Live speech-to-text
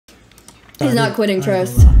He's not quitting,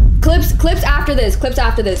 trust. Clips after this.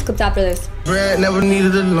 Brad never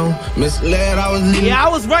needed a loan. Misled, I was leaving. Yeah, I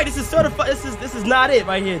was right. This is certified. This is not it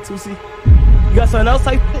right here, Tusi. You got something else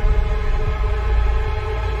like it?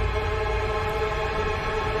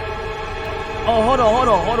 Oh, hold on.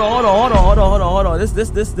 This.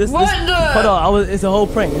 What the? Hold on. It's a whole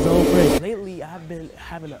prank. Lately, I've been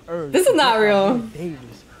having an urge. This is not real.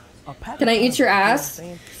 Can I eat your ass?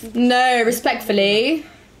 No, respectfully.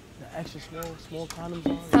 Extra small condoms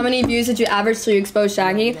on. How many views did you average till you exposed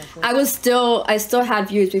Shaggy? I still had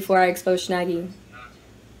views before I exposed Shaggy.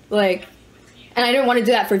 Like, and I didn't want to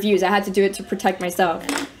do that for views. I had to do it to protect myself.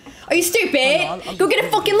 Are you stupid? Go get a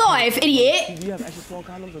fucking life, idiot! Do you have extra small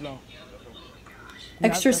condoms or no?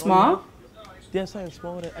 Extra small? Yeah, something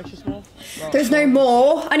smaller than extra small? No. There's no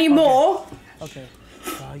more. I need more. Okay.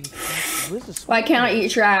 Why can't I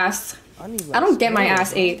eat your ass? I don't get my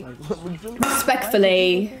ass ate.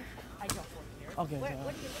 Respectfully.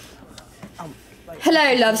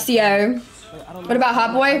 Hello, Love CO. What about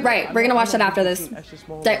Hot Boy? Right, we're gonna watch that after this.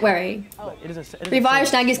 Don't worry. Revive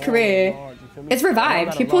Shaggy's career. It's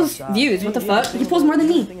revived. He pulls views. What the fuck? He pulls more than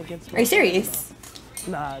me. Are you serious?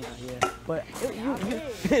 Nah, yeah. But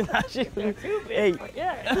hey.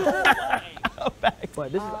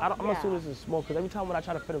 But this is, I'm assuming this is small because every time when I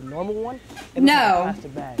try to fit a normal one, no,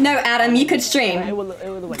 Adam, you could stream.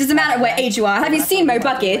 Doesn't matter what age you are. Have you seen Mo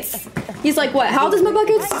Buckets? He's like, what? How old is Mo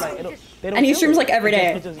Buckets? And he streams like every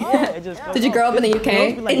day. Did you grow up in the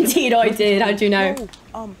UK? Indeed, I did. How'd you know?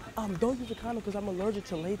 Don't use a condom because I'm allergic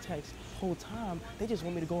to latex. Whole time they just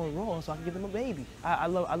want me to go in raw so I can give them a baby. I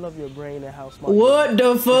love your brain and how smart. What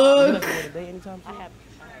the fuck?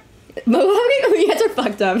 You guys are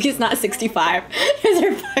fucked up. He's not 65. You guys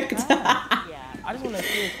are fucked up. I just want to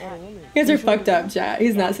see women. You guys are fucked up, chat.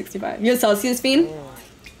 He's not 65. You a Celsius fiend?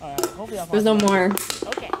 There's no more.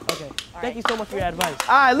 Okay. Thank you so much for your advice.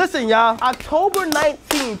 All right, listen, y'all. October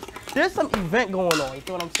 19th, there's some event going on. You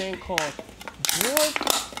know what I'm saying? Called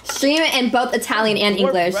Stream it in both Italian and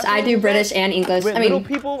English. I do British and English. I mean, little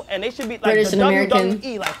people, and they should be like British and American.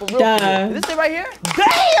 WWE, like for real. Is this it right here?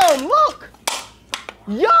 Damn! Look,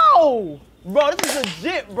 yo, bro, this is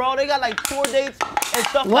legit, bro. They got like tour dates and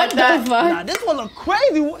stuff like that. What the fuck? Nah, this one look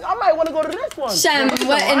crazy. I might want to go to this one. Shem,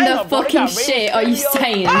 what in the fucking shit are you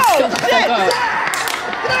saying? Shut the fuck up.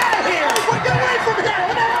 Get out of here! What the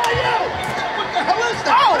hell is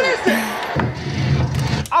that? What is it?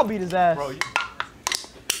 I'll beat his ass. Bro,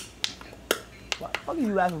 what the fuck are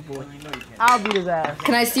you laughing for? I'll beat his ass.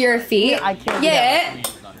 Can I see your feet? I can't. Yeah.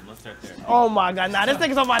 Oh my god, nah, this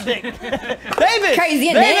nigga's on my dick. Davis! Crazy,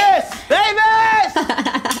 isn't it? Davis!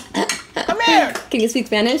 Come here! Can you speak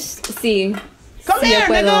Spanish? Sí. Come here,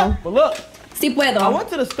 nigga! But look. Sí puedo. I went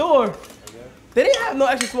to the store. They didn't have no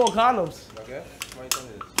extra small condoms. Okay. Why you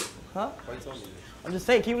telling me this? Huh? Why you telling me this? I'm just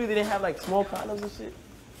saying, can you believe they didn't have like small condoms and shit?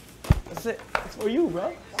 That's it. It's for you,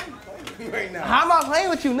 bro. Right now. How am I playing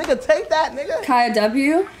with you, nigga? Take that, nigga. Kaya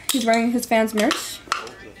W. He's wearing his fans' merch.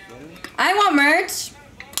 I want merch.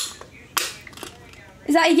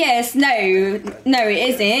 Is that a yes? No. No, it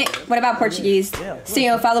isn't. What about Portuguese? Sim,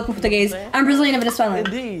 eu falo português. I'm Brazilian and Venezuelan.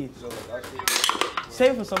 Indeed.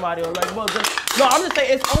 Save for somebody or like, well, just, no, I'm just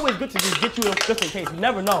saying it's always good to just get you just in case. You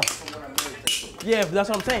never know. Yeah, that's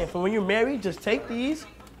what I'm saying. For when you're married, just take these.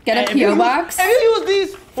 Get a PO box. If you use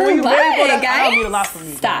these for when you're married, bro, that'll mean a lot for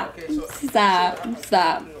me. Stop.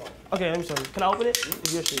 Stop. Okay, let me show you. Can I open it?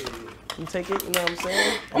 It's your shit. You take it, you know what I'm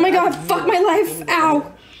saying? Oh my god, fuck my life.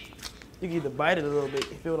 Ow. You can either bite it a little bit,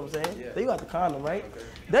 you feel what I'm saying? Yeah. Then you got the condom, right?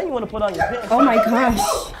 Then you want to put on your pants. Oh my gosh.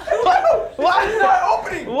 Why is it not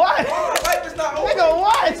opening? What? Why is not opening? Nigga,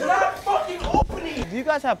 what? It's not fucking opening. Do you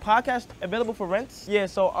guys have podcasts available for rents? Yeah,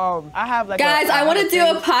 so I have like guys, I want to do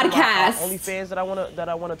a podcast. OnlyFans that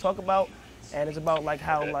I want to talk about, and it's about like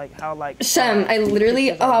how Shem, I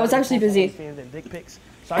literally I was actually busy. OnlyFans and dick pics.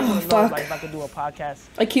 So I want to know like if I could do a podcast.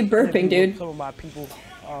 I keep burping, dude. Some of my people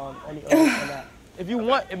on that. If you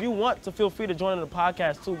want to feel free to join the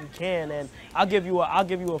podcast too, you can, and I'll give you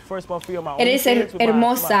a first month free on my own. Eres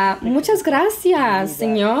hermosa. Muchas gracias,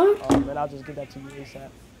 señor. And I'll just get that to you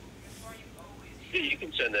ASAP. Yeah, you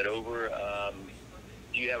can send that over.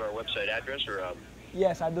 Do you have our website address or?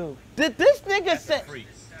 Yes, I do. Did this nigga say?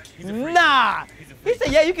 Nah. He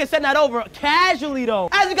said, yeah, you can send that over casually though.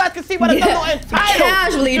 As you guys can see by the thumbnail and title.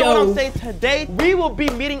 Casually you know though. what I'm saying? Today we will be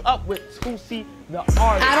meeting up with Tusi the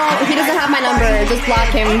artist. He doesn't have my number. Just block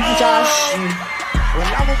him, Josh. Well,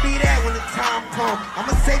 I will be there when the time comes. I'm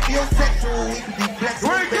a sapiosexual, we can be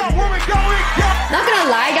flexible. Where we go? Not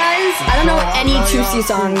gonna lie, guys. I don't know any Tusi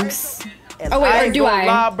songs. And Oh wait, or do I?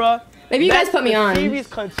 Lie, bro. Maybe you guys put me on. Series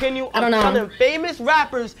continue. I don't know. Telling famous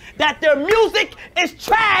rappers that their music is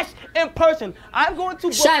trash in person. I'm going to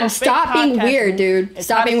book Shem, a stop fake being podcast weird, dude. and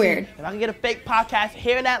Stop try to being see weird. If I can get a fake podcast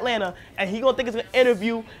here in Atlanta, and he gonna think it's an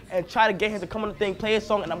interview and try to get him to come on the thing, play a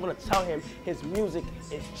song, and I'm gonna tell him his music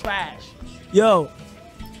is trash. Yo, all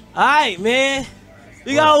right, man.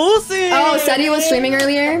 We got Uzi. Oh, said he was streaming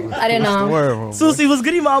earlier? I didn't know. Susie, what's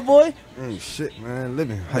goody, my boy? Ain't shit, man.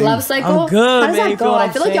 Living. Love Cycle? I'm good, How does man. that go? I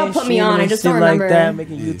feel like y'all put me on. I just don't like remember. that,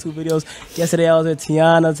 making YouTube videos. Yesterday I was with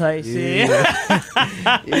Tiana type shit.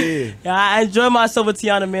 Yeah, I enjoy myself with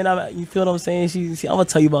Tiana, man. You feel what I'm saying? She I'm gonna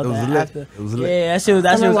tell you about that after. It was lit. Yeah, that shit was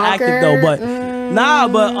active though.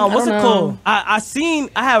 But what's it called? I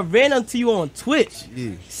have ran into you on Twitch.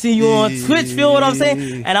 Yeah. See you on Twitch. Feel what I'm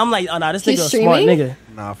saying? And I'm like, oh nah, this nigga a smart nigga.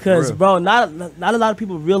 Nah, for Cause real. bro, not a lot of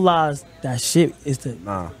people realize that shit is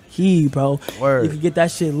the key, bro. Word. You can get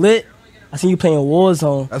that shit lit. I seen you playing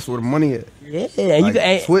Warzone. That's where the money at. Yeah, and Like you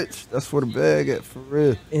can Twitch. That's where the bag at, for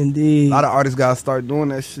real. Indeed. A lot of artists gotta start doing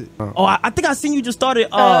that shit. Oh, I think I seen you just started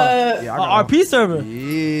I got RP server.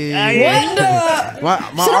 Yeah. My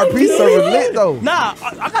RP server lit though. Nah,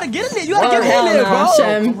 I gotta get in there. You gotta get in there, bro.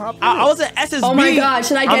 Shem. I was at SSB. Oh my god,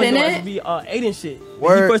 should I get in it? SSB, Aiden shit.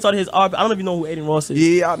 Word. When he first started his RP. I don't know if you know who Aiden Ross is.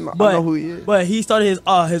 Yeah, I know who he is. But he started his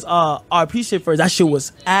RP shit first. That shit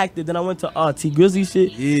was active. Then I went to T Grizzly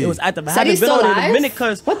shit. Yeah. It was active. I Said haven't he's been still on it in a live? minute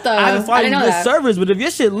because What the? I haven't I found didn't know good that. servers. But if your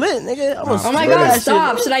shit lit, nigga, I'm gonna Oh my spread god, that shit.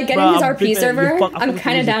 stop. Should I get Bro, in his I'm a big RP fan. server? I fuck I'm with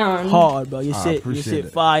kind of your music down. hard, bro. Your shit appreciate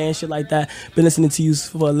it. fire and shit like that. Been listening to you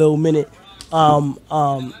for a little minute. And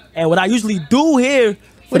what I usually do here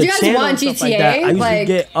for What the do you guys channel want, and stuff GTA? like that, I usually Like,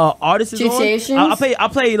 get artists GTA on. I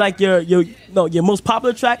play like your most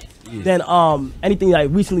popular track. Then anything like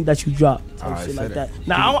recently that you dropped, shit like that.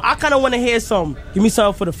 Now I kind of want to hear some. Give me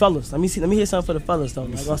something for the fellas. Let me hear something for the fellas though.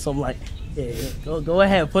 I got something like go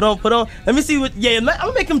ahead. Put on. Let me see what. Yeah, I'm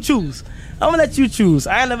gonna make them choose. I'm gonna let you choose.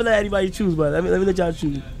 I ain't never let anybody choose, but let me let y'all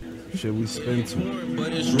choose. Shit, we spin to.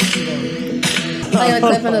 Playing a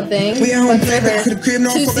clip on the thing. What server?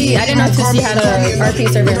 2C. I didn't know 2C had a RP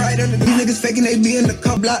server. These niggas faking they be in the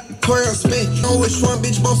cup block. 12 spin. Know which one,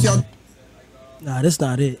 bitch, both y'all. Nah, that's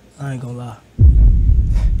not it. I ain't gonna lie.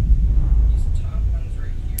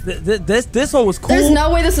 This one was cool. There's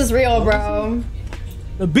no way this is real, bro.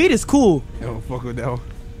 The beat is cool. Yo, fuck with that one.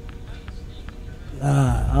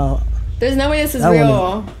 There's no way this is That real.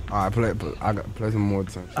 one Alright, play some more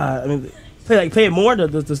time. I mean, play it more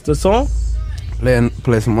the song.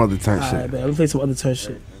 Play some other turn shit. Alright, man. Let me play some other turn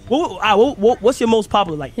shit. What's your most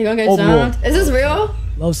popular like? You gonna get overall? zoned? Is this real?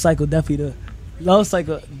 Love Cycle definitely the Love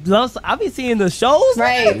Cycle. I be seeing the shows.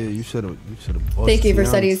 Right. Yeah, you should have. Thank you for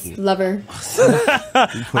Seti's lover. I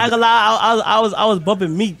ain't gonna lie. I was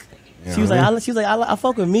bumping Meek. Yeah, She was like, I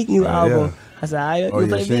fuck with Meek new album. Yeah. I said, alright, Oh you yeah,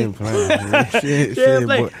 play she Meek. ain't playing. She ain't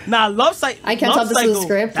Play. boy. Nah, Love Cycle. I can't tell if this is a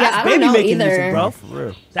script. That's Yeah, I don't baby know making either. music, bro. For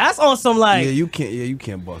real. That's on some like. Yeah, you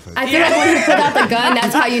can't bust her. I feel like when you put out the gun,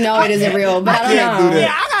 that's how you know it isn't real. But I don't can't know. do that.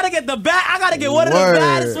 Yeah, I gotta get I gotta get one of Word. the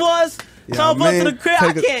baddest ones. Yeah, Come up to man, the crib.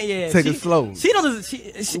 I take can't. Yeah, take it slow. She doesn't.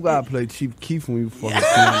 You gotta play Chief Keef when you fucking sing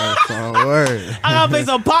that song. Word. I gotta play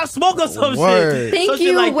some Pop Smoke or some Word. shit. Thank Some shit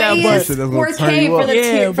you, like that, Wade. but- Shit that's gonna 4K turn you for up. the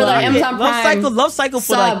Yeah, for but the I get Amazon Prime. Love Cycle for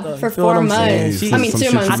sub like for feel what 4 I'm saying? months. She- I mean, some 2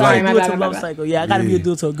 shit months. you I Sorry, gotta my do it bad, to my Love bad. Cycle. Yeah, I gotta be a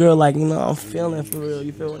dude to a girl like, I'm feeling for real.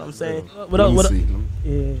 You feel what I'm saying? What up? Let me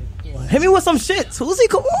see. Yeah. Hit me with some shit, Tuesday.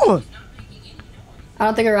 Come on. I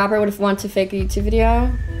don't think a rapper would want to fake a YouTube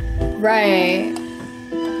video. Right.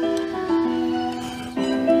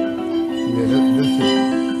 Yeah, this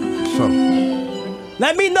shit. So.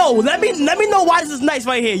 Let me know. Let me know why this is nice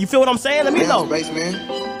right here. You feel what I'm saying? Let me know.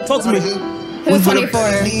 Talk to me. Who's 24?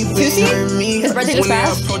 2C? His birthday just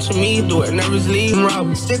passed? Still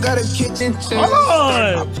got a kitchen. Hold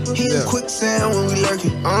on. Here's quicksand when we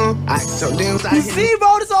lurking. I so damn You see,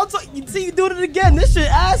 bro? This all. You see, you doing it again. This shit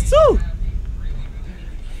ass too.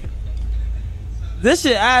 This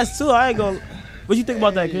shit ass too. I ain't gonna. What you think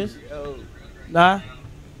about that, Chris? Nah.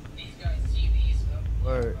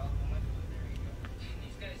 Word.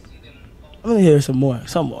 I'm gonna hear some more.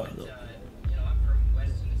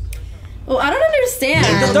 Well, I don't understand.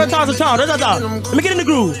 Third time's a charm. Let me get in the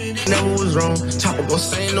groove. never was wrong. Chopper go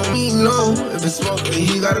say no me no. If it's smoke,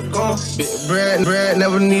 he gotta go. Big bread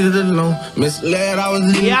never needed a loan. Misled, I was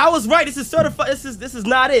leaving. Yeah, I was right. This is certified. This is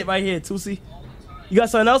not it right here, Tusi. You got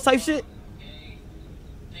something else type shit?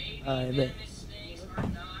 Alright, bet.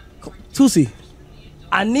 Tusi,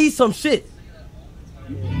 I need some shit.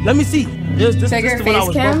 Let me see. This Bigger the one I face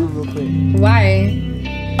was cam? bumping real quick. Why?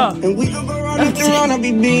 And we can go round and round, I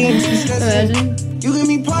be being stressing. Imagine. You give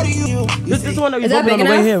me part of you. This is the one that we Is that bumping on big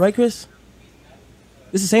the way enough? here, right, Chris?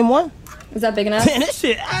 This the same one? Is that big enough? Man, this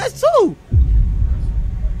shit ass too.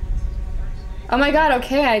 Oh my god,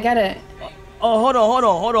 okay, I get it. Oh, hold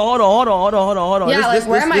on. Yeah, like,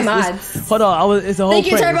 where are my mods? Hold on, it's a whole Thank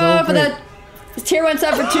you, prank, Turbo, for the tier 1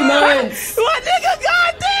 sub for 2 months. What, nigga?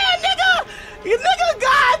 Goddamn, nigga! You nigga,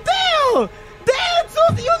 goddamn! Damn,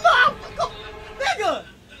 Susie, you know I'm... Nigga!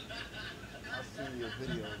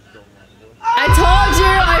 I told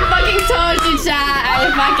you, I fucking told you, chat. I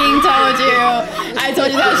fucking told you. I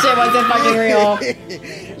told you that shit wasn't fucking real.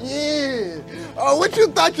 Yeah. Oh, what you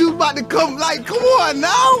thought you was about to come? Like, come on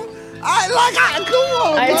now. Come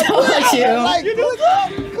on. I told you. Like,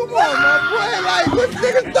 come on, my boy. Like, what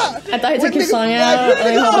nigga thought? I thought you took your song out. Let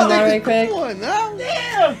me hold them on right quick. Come on now.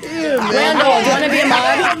 Damn! Yeah, man. Randall, do you want to be a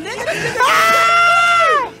mod?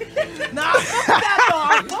 Nah, fuck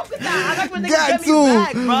that though. Fuck that. I like when niggas Got get me to.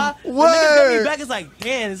 back, bro. When Word. niggas get me back, it's like,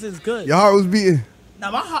 damn, this is good. Your heart was beating.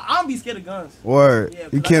 Nah, my heart, I don't be scared of guns. Word. Yeah,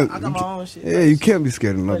 You can't. I got my own shit. Yeah, you can't be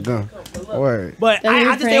scared of no gun. Word. But I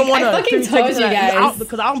just didn't want to. I fucking told you guys.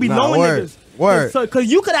 Because I don't be Nah, knowing word. niggas. Word.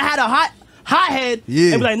 Because you could have had a hot head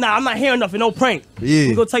Yeah. and be like, nah, I'm not hearing nothing, no prank. Yeah.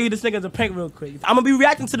 I'm gonna tell you this nigga's a prank real quick. I'm gonna be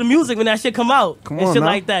reacting to the music when that shit come out. Come and on shit now.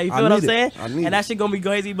 like that. You I feel what I'm need it. saying? I need and that it. shit gonna be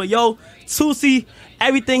crazy. But yo, Tusi,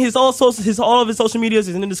 everything, all of his social medias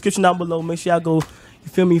is in the description down below. Make sure y'all go, you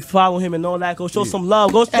feel me, follow him and all that. Go show some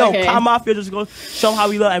love. Go, yo, Okay. Kyle Mafia, just go show him how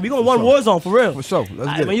we love. And we gonna run Warzone for real. For sure. Let's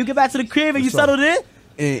Alright, get when it. you get back to the crib and you sure. settled in,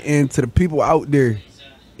 And to the people out there,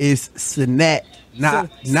 it's Cenat, not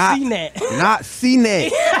Cenat.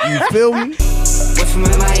 You feel me?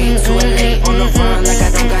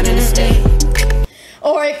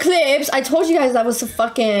 Or clips. I told you guys that was a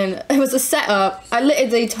fucking. It was a setup. I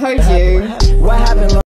literally told you. What happened?